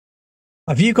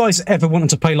Have you guys ever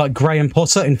wanted to play like Graham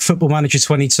Potter in Football Manager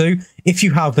 22? If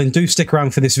you have, then do stick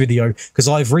around for this video, because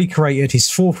I've recreated his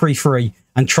 4-3-3,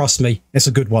 and trust me, it's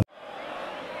a good one.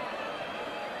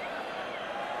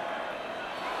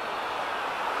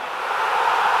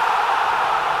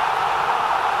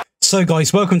 So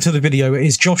guys, welcome to the video. It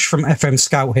is Josh from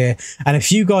FMSCOUT here, and if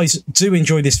you guys do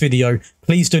enjoy this video,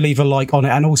 please do leave a like on it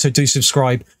and also do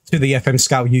subscribe to the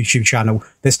FMSCOUT YouTube channel.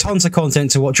 There's tons of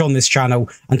content to watch on this channel,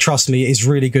 and trust me, it is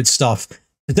really good stuff.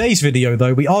 Today's video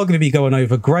though, we are going to be going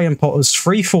over Graham Potter's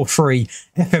 3-4-3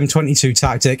 FM22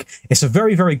 tactic. It's a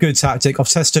very, very good tactic. I've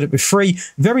tested it with 3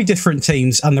 very different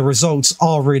teams and the results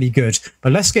are really good.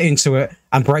 But let's get into it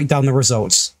and break down the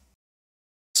results.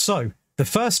 So, the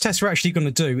first test we're actually going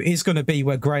to do is going to be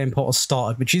where Graham Potter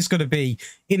started, which is going to be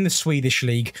in the Swedish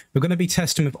League. We're going to be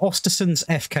testing with Östersunds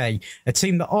FK, a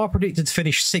team that are predicted to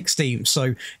finish 16th,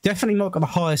 so definitely not got the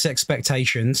highest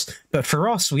expectations. But for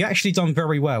us, we actually done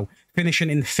very well,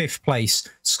 finishing in 5th place,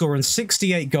 scoring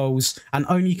 68 goals and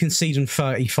only conceding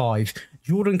 35.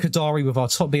 Jordan Kadari with our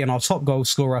top goal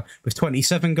scorer with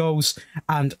 27 goals,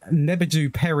 and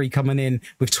Nebedu Perry coming in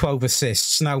with 12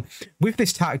 assists. Now, with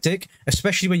this tactic,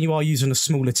 especially when you are using a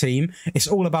smaller team, it's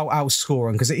all about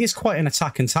outscoring, because it is quite an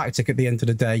attacking tactic at the end of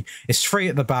the day. It's 3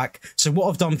 at the back. So what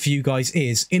I've done for you guys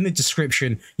is, in the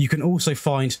description, you can also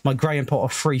find my Graham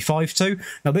Potter 3-5-2.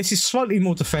 Now, this is slightly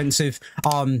more defensive.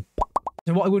 So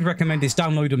what I would recommend is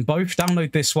download them both.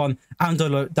 Download this one and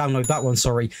download that one,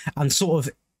 sorry, and sort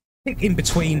of pick in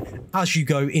between as you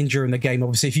go in during the game.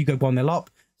 Obviously, if you go 1-0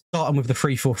 up, starting with the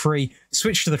 3-4-3,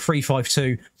 switch to the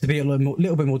 3-5-2 to be a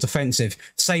little bit more defensive.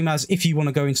 Same as if you want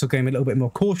to go into a game a little bit more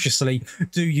cautiously,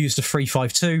 do use the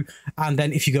 3-5-2. And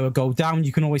then if you go a goal down,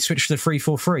 you can always switch to the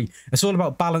 3-4-3. It's all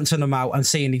about balancing them out and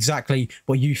seeing exactly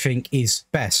what you think is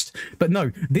best. But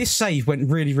no, this save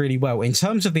went really, really well. In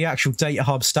terms of the actual data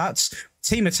hub stats,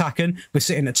 team attacking, we're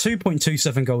sitting at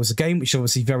 2.27 goals a game, which is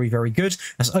obviously very, very good.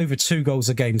 That's over 2 goals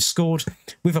a game scored,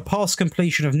 with a pass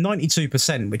completion of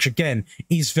 92%, which again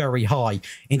is very high.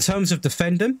 In terms of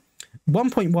defending,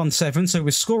 1.17, so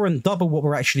we're scoring double what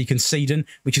we're actually conceding,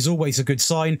 which is always a good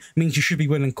sign. Means you should be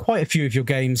winning quite a few of your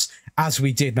games, as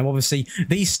we did. Now, obviously,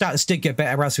 these stats did get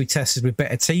better as we tested with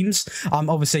better teams.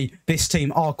 Obviously, this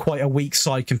team are quite a weak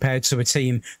side compared to a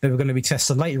team that we're going to be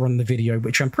testing later on in the video,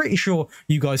 which I'm pretty sure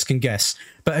you guys can guess.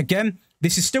 But again,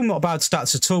 this is still not bad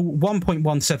stats at all.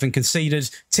 1.17 conceded.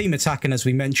 Team attacking, as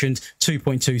we mentioned,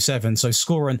 2.27. So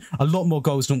scoring a lot more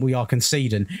goals than we are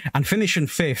conceding. And finishing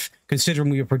 5th, considering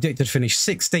we were predicted to finish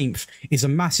 16th, is a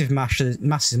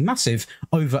massive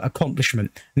over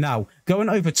accomplishment. Now, going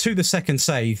over to the second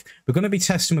save, we're going to be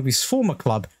testing with his former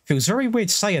club. Feels very weird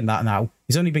saying that now.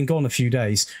 He's only been gone a few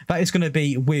days. That is going to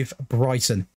be with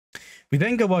Brighton. We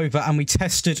then go over and we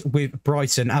tested with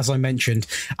Brighton, as I mentioned.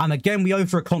 And again, we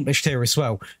over-accomplished here as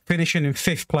well, finishing in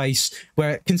 5th place,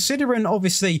 where considering,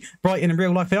 obviously, Brighton in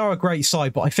real life, they are a great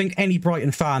side, but I think any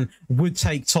Brighton fan would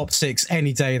take top 6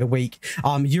 any day of the week.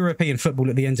 European football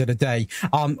at the end of the day.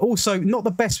 Also, not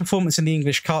the best performance in the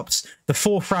English Cups. The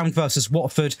 4th round versus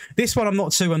Watford. This one I'm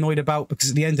not too annoyed about,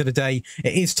 because at the end of the day,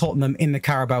 it is Tottenham in the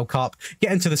Carabao Cup.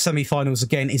 Getting to the semi-finals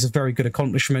again is a very good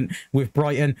accomplishment with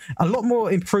Brighton. A lot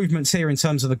more improvements here in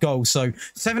terms of the goals. So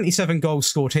 77 goals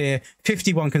scored here,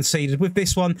 51 conceded. With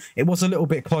this one, it was a little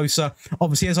bit closer.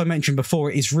 Obviously, as I mentioned before,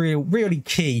 it is really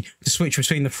key to switch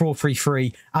between the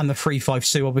 4-3-3 and the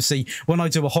 3-5-2. Obviously, when I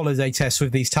do a holiday test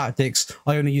with these tactics,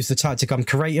 I only use the tactic I'm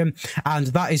creating, and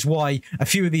that is why a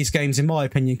few of these games, in my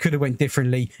opinion, could have went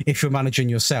differently if you're managing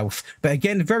yourself. But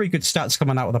again, very good stats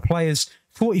coming out of the players.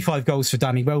 45 goals for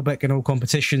Danny Welbeck in all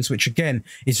competitions, which again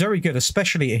is very good,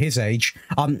 especially at his age.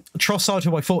 Trossard,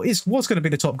 who I thought was going to be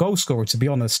the top goal scorer, to be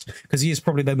honest, because he is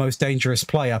probably the most dangerous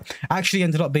player, actually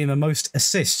ended up being the most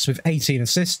assists with 18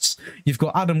 assists. You've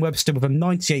got Adam Webster with a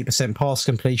 98% pass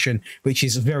completion, which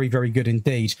is very, very good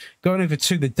indeed. Going over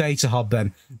to the data hub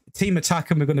then. Team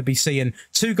attacking, we're going to be seeing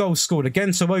 2 goals scored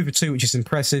again, so over 2, which is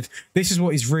impressive. This is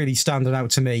what is really standing out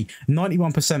to me.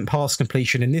 91% pass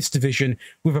completion in this division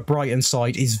with a Brighton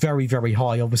side is very, very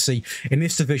high. Obviously, in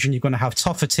this division, you're going to have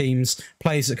tougher teams,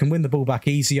 players that can win the ball back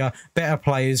easier, better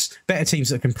players, better teams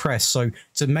that can press. So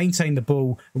to maintain the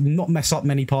ball, not mess up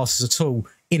many passes at all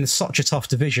in such a tough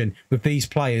division with these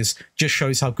players just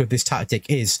shows how good this tactic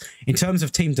is. In terms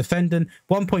of team defending,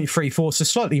 1.34, so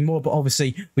slightly more, but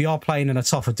obviously we are playing in a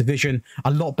tougher division.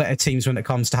 A lot better teams when it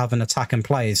comes to having attacking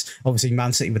players. Obviously,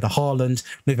 Man City with the Haaland,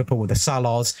 Liverpool with the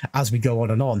Salahs, as we go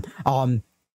on and on.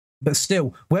 But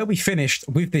still, where we finished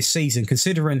with this season,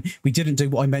 considering we didn't do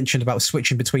what I mentioned about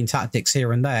switching between tactics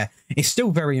here and there, it's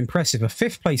still very impressive. A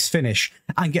 5th place finish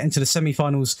and getting to the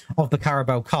semi-finals of the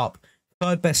Carabao Cup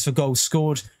third best for goals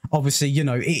scored. Obviously, you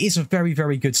know, it is a very,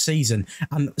 very good season.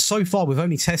 And so far, we've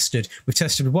tested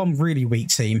with one really weak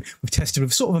team. We've tested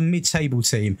with sort of a mid-table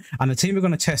team. And the team we're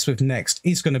going to test with next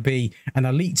is going to be an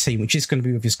elite team, which is going to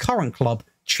be with his current club,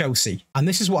 Chelsea. And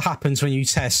this is what happens when you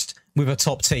test with a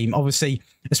top team. Obviously,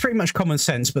 it's pretty much common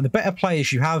sense, but the better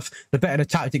players you have, the better the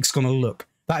tactic's going to look.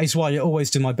 That is why I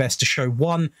always do my best to show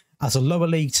one as a lower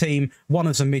league team, one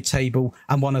as a mid-table,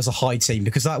 and one as a high team,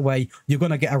 because that way you're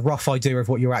going to get a rough idea of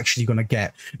what you're actually going to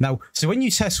get. Now, so when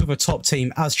you test with a top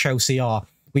team, as Chelsea are,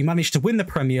 we managed to win the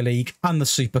Premier League and the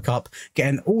Super Cup,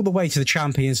 getting all the way to the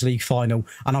Champions League final,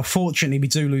 and unfortunately we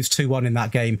do lose 2-1 in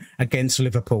that game against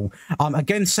Liverpool.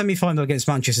 Again, semi-final against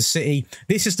Manchester City.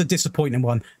 This is the disappointing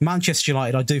one. Manchester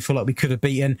United, I do feel like we could have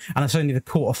beaten, and it's only the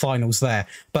quarter-finals there.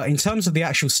 But in terms of the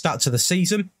actual stats of the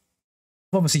season,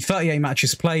 obviously 38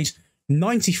 matches played,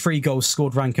 93 goals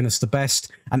scored, ranking us the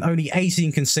best, and only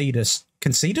 18 conceded,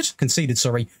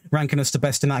 ranking us the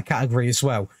best in that category as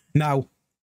well. Now,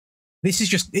 this is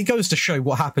just, it goes to show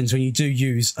what happens when you do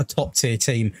use a top tier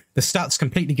team. The stats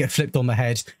completely get flipped on the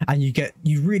head, and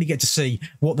you really get to see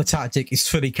what the tactic is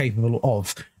fully capable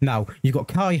of. Now, you've got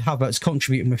Kai Havertz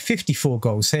contributing with 54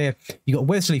 goals here. You've got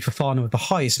Wesley Fofana with the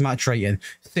highest match rating,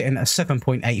 sitting at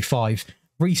 7.85.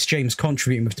 Reece James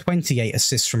contributing with 28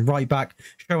 assists from right back,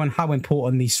 showing how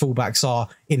important these fullbacks are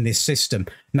in this system.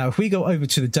 Now, if we go over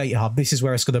to the data hub, this is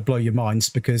where it's going to blow your minds,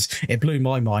 because it blew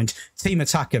my mind. Team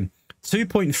attacking,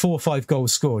 2.45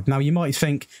 goals scored. Now, you might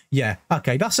think, yeah,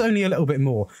 okay, that's only a little bit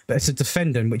more, but it's a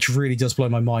defending, which really does blow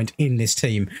my mind in this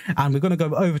team. And we're going to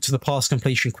go over to the pass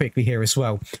completion quickly here as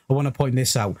well. I want to point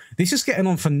this out. This is getting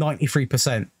on for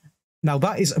 93%. Now,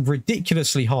 that is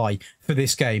ridiculously high for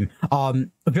this game.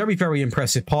 Very, very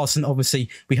impressive passing. Obviously,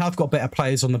 we have got better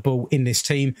players on the ball in this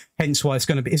team, hence why it's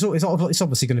going to be, it's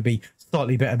obviously going to be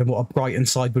slightly better than what a Brighton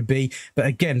side would be. But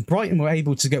again, Brighton were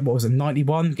able to get, what was it,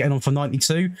 91, getting on for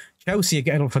 92. Chelsea are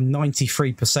getting on for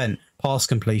 93% pass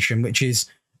completion, which is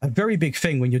a very big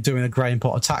thing when you're doing a Graham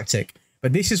Potter tactic.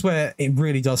 But this is where it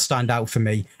really does stand out for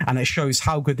me, and it shows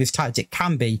how good this tactic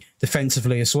can be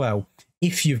defensively as well,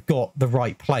 if you've got the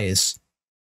right players.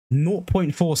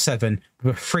 0.47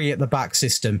 with a 3 at the back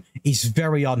system is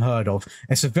very unheard of.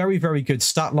 It's a very, very good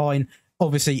stat line.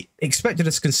 Obviously, expected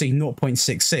us to concede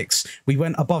 0.66. We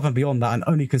went above and beyond that and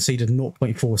only conceded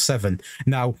 0.47.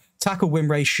 Now, tackle win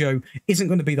ratio isn't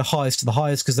going to be the highest of the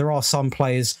highest, because there are some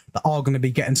players that are going to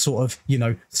be getting sort of, you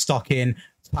know, stuck in,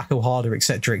 tackle harder,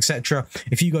 etc, etc.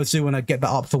 If you guys do want to get that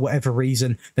up for whatever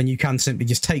reason, then you can simply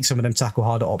just take some of them tackle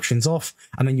harder options off,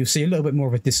 and then you'll see a little bit more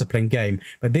of a disciplined game.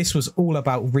 But this was all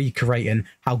about recreating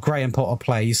how Graham Potter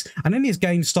plays, and in his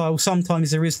game style,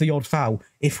 sometimes there is the odd foul,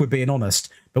 if we're being honest.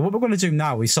 But what we're going to do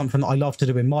now is something that I love to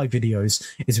do in my videos,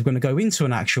 is we're going to go into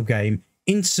an actual game,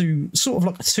 into sort of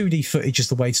like a 2D footage is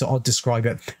the way to I'd describe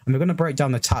it, and we're going to break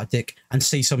down the tactic and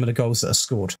see some of the goals that are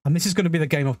scored. And this is going to be the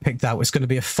game I've picked out. It's going to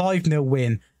be a 5-0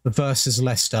 win versus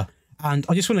Leicester. And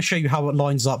I just want to show you how it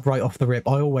lines up right off the rip.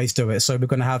 I always do it. So we're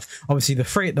going to have, obviously, the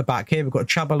 3 at the back here. We've got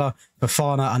Chabala,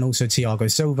 Fofana, and also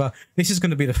Thiago Silva. This is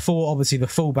going to be the 4. Obviously, the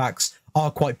fullbacks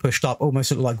are quite pushed up,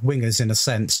 almost look like wingers in a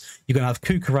sense. You're going to have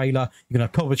Cucurella, you're going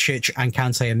to have Kovacic and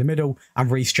Kante in the middle,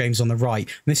 and Reece James on the right.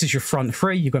 And this is your front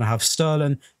 3. You're going to have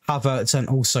Sterling, Havertz, and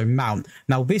also Mount.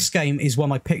 Now, this game is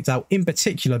one I picked out in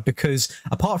particular because,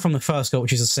 apart from the first goal,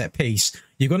 which is a set piece,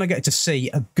 you're going to get to see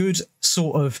a good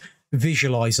sort of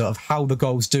visualizer of how the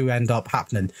goals do end up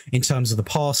happening in terms of the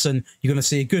passing. You're going to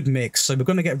see a good mix, so we're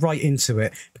going to get right into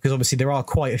it, because obviously there are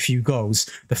quite a few goals.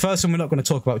 The first one we're not going to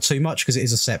talk about too much because it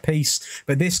is a set piece,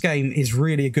 but this game is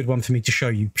really a good one for me to show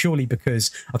you, purely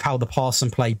because of how the pass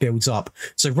and play builds up.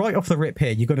 So right off the rip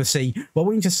here, you're going to see, what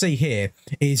we can just see here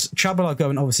is Chabala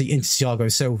going obviously into Thiago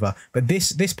Silva, but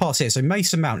this pass here, so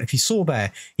Mason Mount, if you saw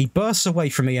there, he bursts away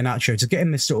from Iheanacho to get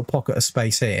in this little pocket of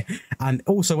space here. And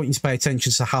also I want you to pay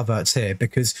attention to Havertz here,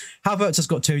 because Havertz has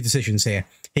got 2 decisions here.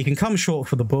 He can come short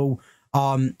for the ball,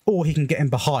 or he can get in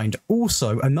behind.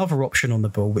 Also, another option on the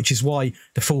ball, which is why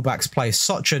the fullbacks play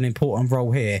such an important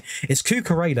role here, is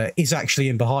Cucurella is actually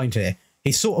in behind here.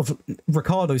 He's sort of,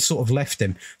 Ricardo sort of left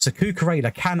him, so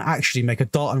Cucurella can actually make a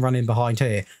dart and run in behind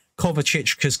here.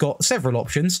 Kovacic has got several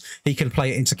options. He can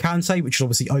play it into Kante, which will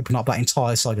obviously open up that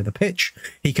entire side of the pitch.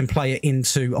 He can play it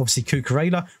into, obviously,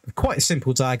 Cucurella with quite a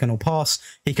simple diagonal pass.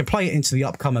 He can play it into the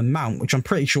upcoming Mount, which I'm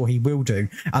pretty sure he will do,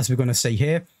 as we're going to see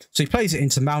here. So he plays it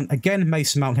into Mount. Again,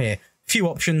 Mason Mount here. Few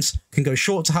options. Can go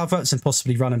short to Havertz and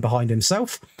possibly run in behind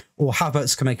himself, or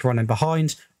Havertz can make a run in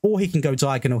behind, or he can go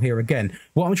diagonal here again.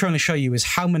 What I'm trying to show you is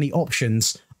how many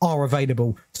options are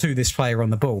available to this player on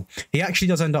the ball. He actually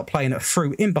does end up playing it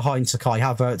through in behind to Kai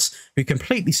Havertz, who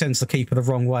completely sends the keeper the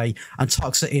wrong way and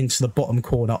tucks it into the bottom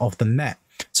corner of the net.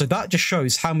 So that just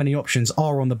shows how many options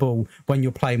are on the ball when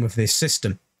you're playing with this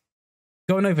system.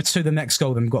 Going over to the next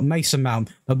goal, then we've got Mason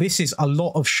Mount. Now, this is a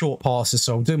lot of short passes,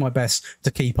 so I'll do my best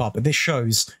to keep up. But this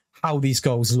shows how these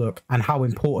goals look and how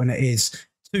important it is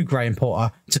to Graham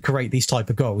Potter to create these type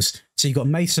of goals. So you've got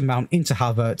Mason Mount into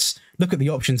Havertz. Look at the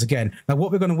options again. Now,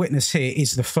 what we're going to witness here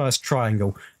is the first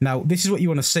triangle. Now, this is what you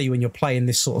want to see when you're playing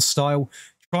this sort of style.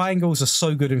 Triangles are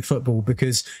so good in football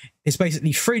because it's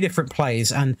basically 3 different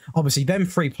players, and obviously them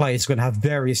 3 players are going to have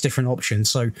various different options.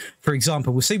 So, for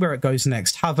example, we'll see where it goes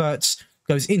next. Havertz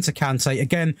goes into Kante.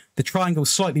 Again, the triangle's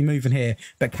slightly moving here,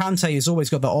 but Kante has always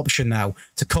got the option now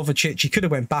to Kovacic. He could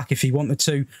have went back if he wanted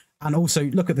to. And also,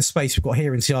 look at the space we've got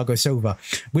here in Thiago Silva.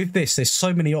 With this, there's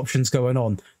so many options going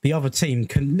on. The other team,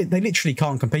 they literally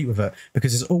can't compete with it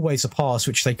because there's always a pass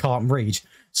which they can't read.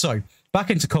 So, back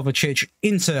into Kovacic,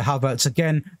 into Havertz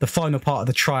again, the final part of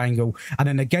the triangle. And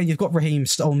then again, you've got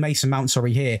Mason Mount,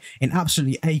 here, in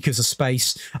absolutely acres of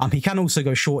space. He can also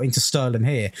go short into Sterling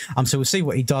here. So we'll see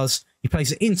what he does. He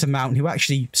plays it into Mount, who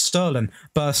actually, Sterling,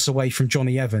 bursts away from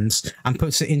Johnny Evans and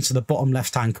puts it into the bottom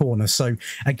left-hand corner. So,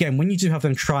 again, when you do have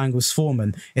them triangles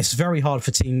forming, it's very hard for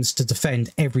teams to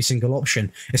defend every single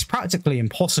option. It's practically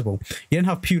impossible. You then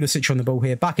have Pulisic on the ball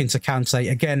here, back into Kante.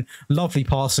 Again, lovely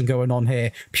passing going on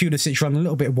here. Pulisic running a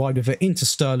little bit wide of it into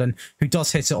Sterling, who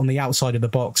does hit it on the outside of the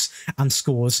box and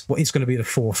scores what is going to be the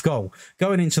 4th goal.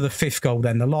 Going into the 5th goal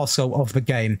then, the last goal of the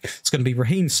game, it's going to be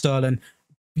Raheem Sterling.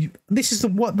 This is the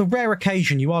rare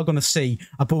occasion you are going to see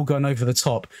a ball going over the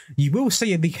top. You will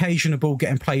see the occasion a ball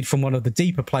getting played from one of the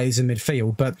deeper players in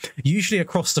midfield, but usually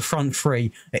across the front 3,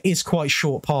 it is quite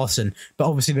short passing. But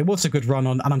obviously there was a good run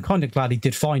on, and I'm kind of glad he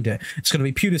did find it. It's going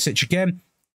to be Pulisic again.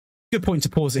 Good point to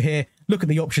pause it here. Look at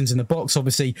the options in the box.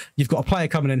 Obviously, you've got a player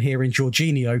coming in here in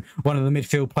Jorginho, one of the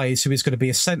midfield players who is going to be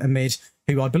a centre mid,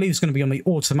 who I believe is going to be on the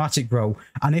automatic role.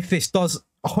 And if this does,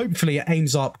 hopefully it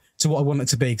aims up to what I want it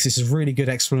to be, because this is a really good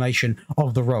explanation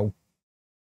of the role.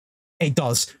 It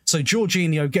does. So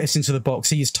Jorginho gets into the box.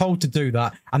 He is told to do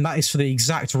that, and that is for the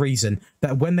exact reason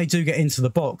that when they do get into the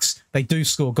box, they do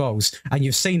score goals. And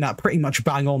you've seen that pretty much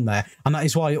bang on there. And that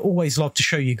is why I always love to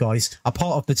show you guys a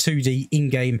part of the 2D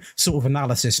in-game sort of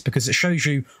analysis, because it shows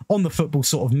you on the football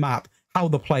sort of map how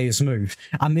the players move.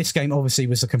 And this game obviously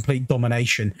was a complete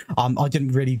domination. I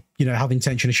didn't really, have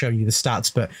intention of showing you the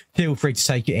stats, but feel free to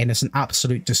take it in. It's an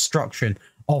absolute destruction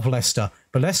of Leicester.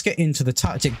 But let's get into the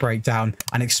tactic breakdown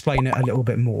and explain it a little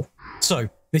bit more. So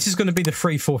this is going to be the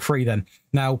 3-4-3 then.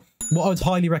 Now, what I would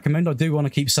highly recommend, I do want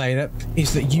to keep saying it,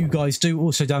 is that you guys do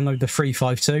also download the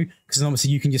 3-5-2, because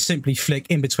obviously you can just simply flick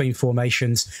in between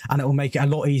formations and it will make it a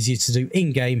lot easier to do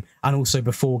in-game and also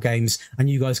before games, and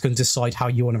you guys can decide how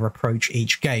you want to approach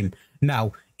each game.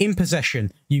 Now, in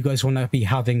possession, you guys want to be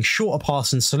having shorter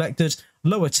passing selected,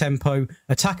 lower tempo,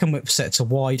 attack and whip set to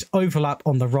wide, overlap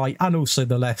on the right and also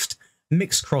the left,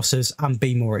 mix crosses and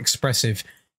be more expressive.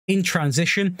 In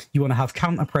transition, you want to have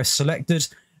counter press selected,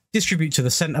 distribute to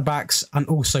the centre backs and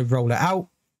also roll it out.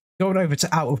 Going over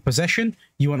to out of possession,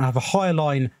 you want to have a higher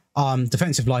line,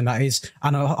 defensive line that is,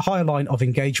 and a higher line of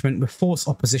engagement with force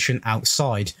opposition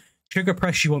outside. Trigger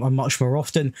press you want on much more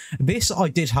often. This I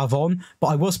did have on, but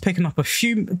I was picking up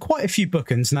quite a few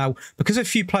bookings. Now, because a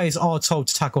few players are told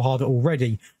to tackle harder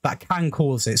already, that can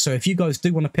cause it. So if you guys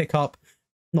do want to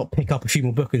not pick up a few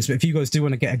more bookings, but if you guys do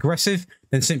want to get aggressive,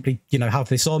 then simply, have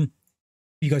this on.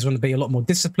 If you guys want to be a lot more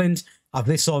disciplined, have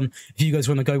this on. If you guys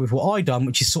want to go with what I done,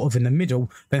 which is sort of in the middle,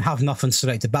 then have nothing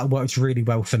selected. That works really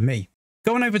well for me.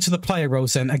 Going over to the player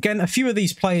roles then, again, a few of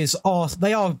these players are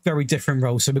very different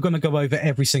roles, so we're going to go over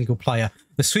every single player.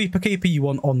 The sweeper keeper you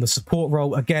want on the support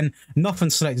role, again,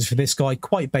 nothing selected for this guy,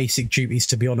 quite basic duties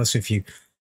to be honest with you.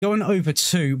 Going over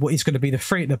to what is going to be the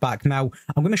 3 at the back. Now,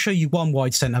 I'm going to show you one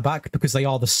wide centre back because they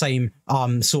are the same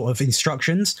sort of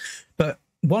instructions, but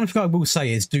one thing I will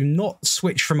say is do not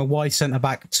switch from a wide centre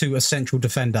back to a central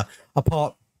defender,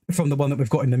 apart from the one that we've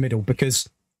got in the middle, because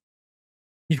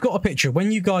you've got a picture.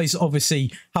 When you guys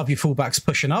obviously have your fullbacks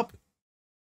pushing up,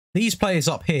 these players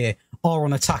up here are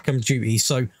on attack and duty,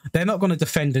 so they're not going to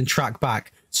defend and track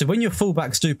back. So when your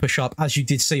fullbacks do push up, as you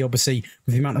did see, obviously,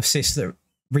 with the amount of assists that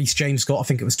Reece James got, I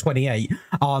think it was 28,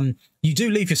 you do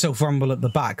leave yourself vulnerable at the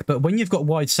back. But when you've got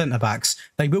wide centre-backs,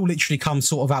 they will literally come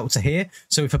sort of out to here.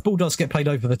 So if a ball does get played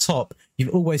over the top,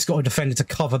 you've always got a defender to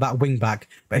cover that wing-back.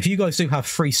 But if you guys do have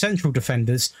 3 central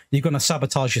defenders, you're going to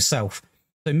sabotage yourself.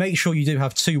 So make sure you do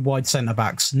have 2 wide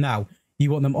centre-backs. Now, You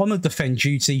want them on the defend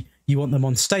duty. You want them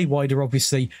on stay wider,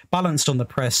 obviously, balanced on the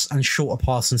press, and shorter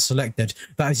pass and selected.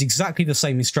 That is exactly the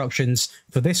same instructions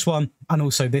for this one and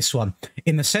also this one.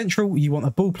 In the central, you want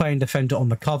a ball-playing defender on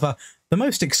the cover, the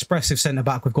most expressive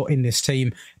centre-back we've got in this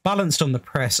team, balanced on the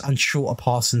press and shorter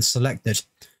pass and selected.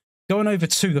 Going over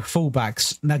to the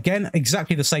fullbacks. Now, again,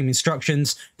 exactly the same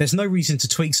instructions. There's no reason to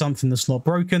tweak something that's not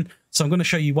broken. So I'm going to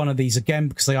show you one of these again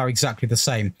because they are exactly the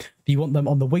same. You want them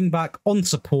on the wing back, on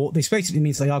support. This basically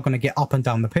means they are going to get up and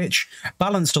down the pitch,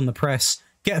 balanced on the press,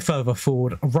 get further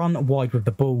forward, run wide with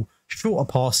the ball, shorter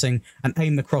passing, and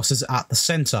aim the crosses at the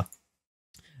centre.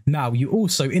 Now, you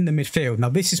also, in the midfield, now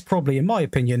this is probably, in my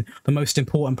opinion, the most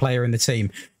important player in the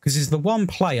team, because it's the one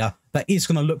player that is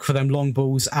going to look for them long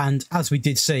balls, and as we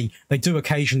did see, they do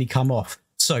occasionally come off.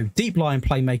 So, deep line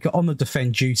playmaker on the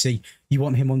defend duty, you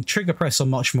want him on trigger press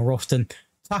on much more often,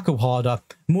 tackle harder,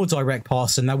 more direct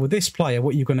passing. Now, with this player,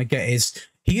 what you're going to get is,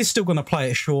 he is still going to play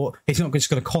it short. He's not just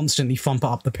going to constantly thump it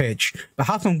up the pitch. But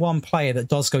having one player that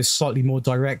does go slightly more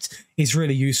direct is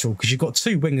really useful because you've got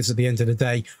two wingers at the end of the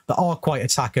day that are quite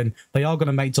attacking. They are going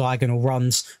to make diagonal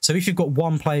runs. So if you've got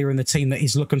one player in the team that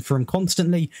is looking for him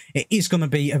constantly, it is going to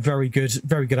be a very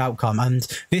good outcome. And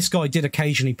this guy did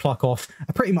occasionally pluck off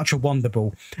pretty much a wonder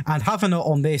ball. And having it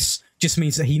on this just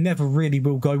means that he never really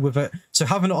will go with it. So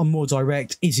having it on more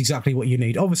direct is exactly what you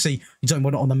need. Obviously, you don't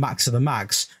want it on the max of the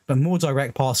max, but more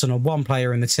direct passing on one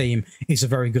player in the team is a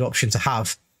very good option to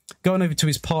have. Going over to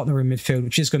his partner in midfield,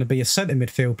 which is going to be a centre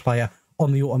midfield player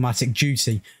on the automatic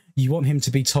duty. You want him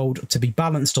to be told to be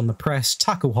balanced on the press,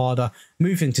 tackle harder,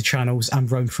 move into channels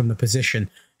and roam from the position.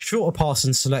 Shorter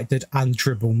passing selected and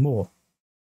dribble more.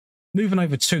 Moving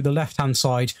over to the left-hand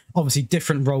side, obviously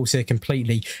different roles here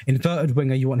completely. Inverted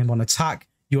winger, you want him on attack.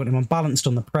 You want him on balanced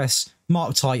on the press,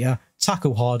 mark tighter,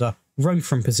 tackle harder, roam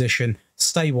from position,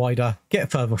 stay wider, get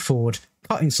further forward,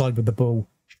 cut inside with the ball,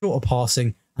 shorter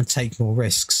passing, and take more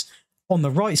risks. On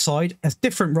the right side, a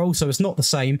different role, so it's not the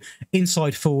same,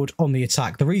 inside forward on the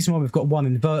attack. The reason why we've got one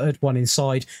inverted, one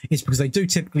inside, is because they do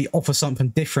typically offer something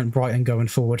different Brighton going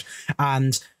forward,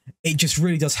 and it just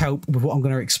really does help with what I'm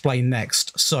going to explain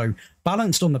next. So,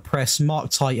 balanced on the press,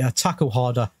 mark tighter, tackle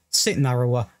harder, sit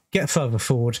narrower, get further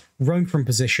forward, roam from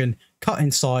position, cut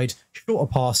inside,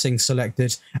 shorter passing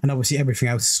selected, and obviously everything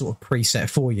else is sort of preset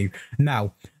for you.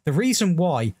 Now, the reason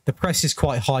why the press is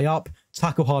quite high up,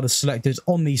 tackle harder selected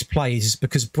on these plays is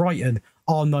because Brighton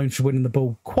are known for winning the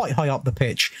ball quite high up the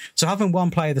pitch. So having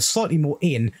one player that's slightly more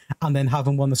in and then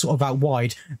having one that's sort of out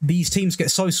wide, these teams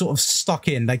get so sort of stuck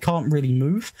in, they can't really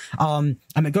move. And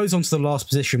it goes on to the last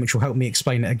position, which will help me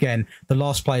explain it again. The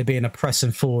last player being a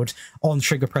pressing forward, on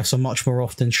trigger press on much more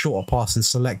often, shorter pass and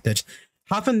selected.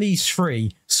 Having these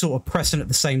three sort of pressing at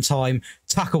the same time,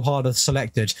 tackle harder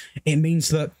selected, it means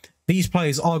that these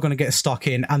players are going to get stuck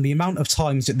in, and the amount of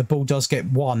times that the ball does get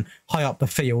won high up the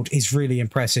field is really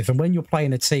impressive. And when you're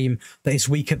playing a team that is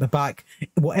weak at the back,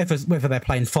 whether they're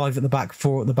playing 5 at the back,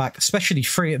 4 at the back, especially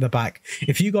 3 at the back,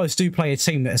 if you guys do play a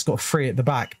team that has got 3 at the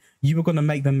back, you are going to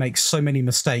make them make so many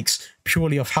mistakes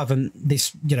purely off having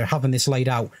this, having this laid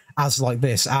out as like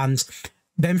this. And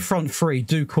them front three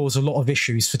do cause a lot of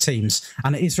issues for teams,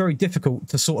 and it is very difficult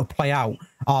to sort of play out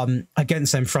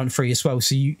against them front three as well.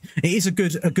 So it is a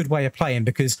good way of playing,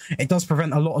 because it does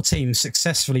prevent a lot of teams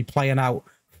successfully playing out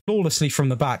flawlessly from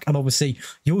the back. And obviously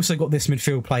you also got this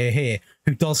midfield player here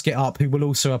who does get up, who will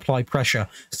also apply pressure.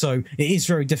 So it is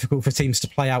very difficult for teams to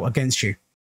play out against you.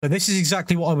 So this is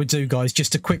exactly what I would do, guys,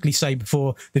 just to quickly say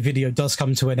before the video does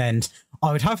come to an end.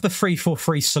 I would have the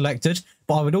 3-4-3 selected,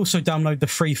 but I would also download the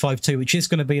 3-5-2, which is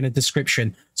going to be in a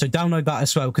description. So download that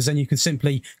as well, because then you can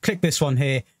simply click this one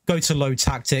here, go to load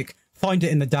tactic, find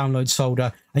it in the downloads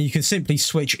folder, and you can simply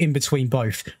switch in between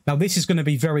both. Now, this is going to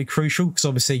be very crucial because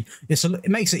obviously it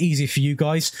makes it easier for you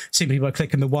guys simply by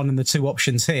clicking the 1 and the 2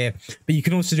 options here. But you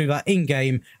can also do that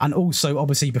in-game, and also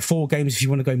obviously before games if you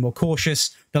want to go more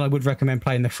cautious, then I would recommend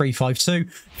playing the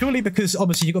 3-5-2, purely because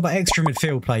obviously you've got that extra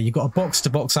midfield player, you've got a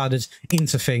box-to-box added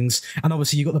into things, and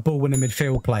obviously you've got the ball-winning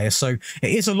midfield player. So it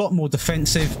is a lot more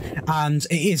defensive, and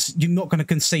you're not going to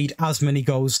concede as many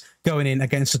goals going in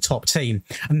against a top team.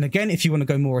 And again, if you want to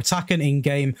go more attacking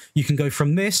in-game, you can go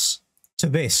from this to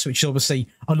this, which is obviously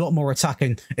a lot more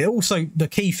attacking. It also, the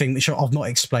key thing, which I've not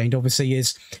explained, obviously,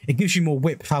 is it gives you more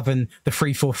width having the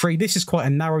 3-4-3. This is quite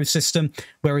a narrow system,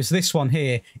 whereas this one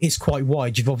here is quite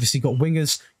wide. You've obviously got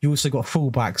wingers, you also got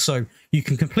fullbacks, so you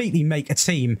can completely make a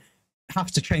team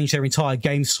have to change their entire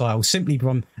game style simply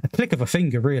from a click of a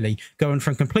finger, really, going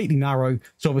from completely narrow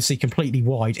to obviously completely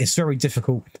wide. It's very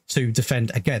difficult to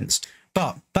defend against.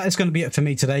 But that is going to be it for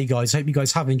me today, guys. I hope you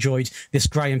guys have enjoyed this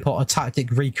Graham Potter tactic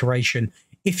recreation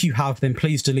If you have, then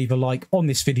please do leave a like on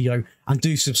this video and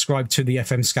do subscribe to the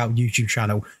FM Scout YouTube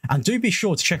channel. And do be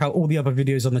sure to check out all the other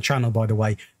videos on the channel, by the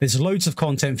way. There's loads of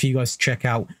content for you guys to check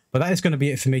out. But that is going to be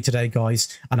it for me today,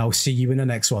 guys, and I'll see you in the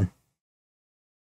next one.